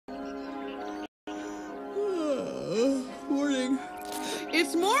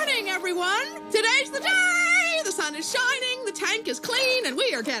It's morning, everyone! Today's the day! The sun is shining, the tank is clean, and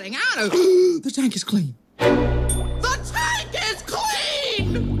we are getting out of... The tank is clean. The tank is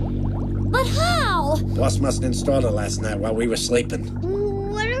clean! But how? Boss must have installed it last night while we were sleeping.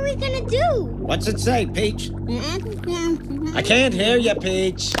 What are we gonna do? What's it say, Peach? I can't hear you,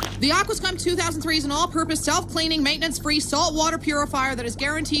 Peach. The Aquascum 2003 is an all-purpose, self-cleaning, maintenance-free saltwater purifier that is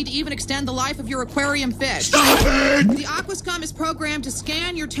guaranteed to even extend the life of your aquarium fish. Stop it! The Aquascum is programmed to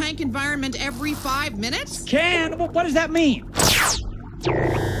scan your tank environment every 5 minutes. Can? What does that mean?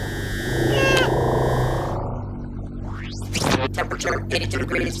 Temperature 82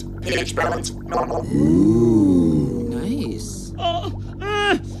 degrees. pH balance normal. Ooh, nice.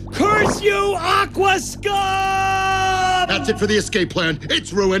 Curse you, Aquascum! That's it for the escape plan.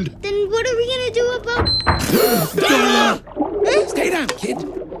 It's ruined. Then what are we gonna do about... Stay down, kid.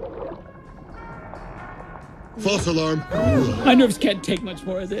 False alarm. My nerves can't take much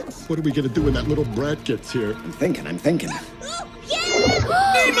more of this. What are we gonna do when that little brat gets here? I'm thinking. Nemo!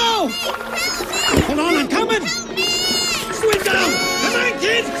 Hold on, I'm coming! Swim down! Come on,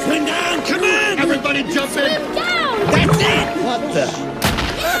 kids! Swim down, come on! Everybody jump in! That's it! What the?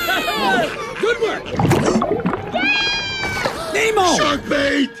 Good work! Nemo! Shark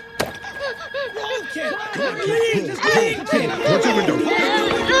bait! Roll, kid! Please, just lean, kid! What's the window?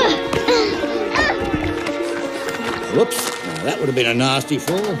 Whoops. Now, that would have been a nasty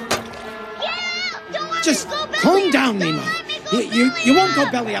fall. Just calm down, Nemo. You won't go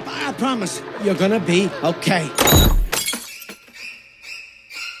belly up. I promise. You're gonna be okay.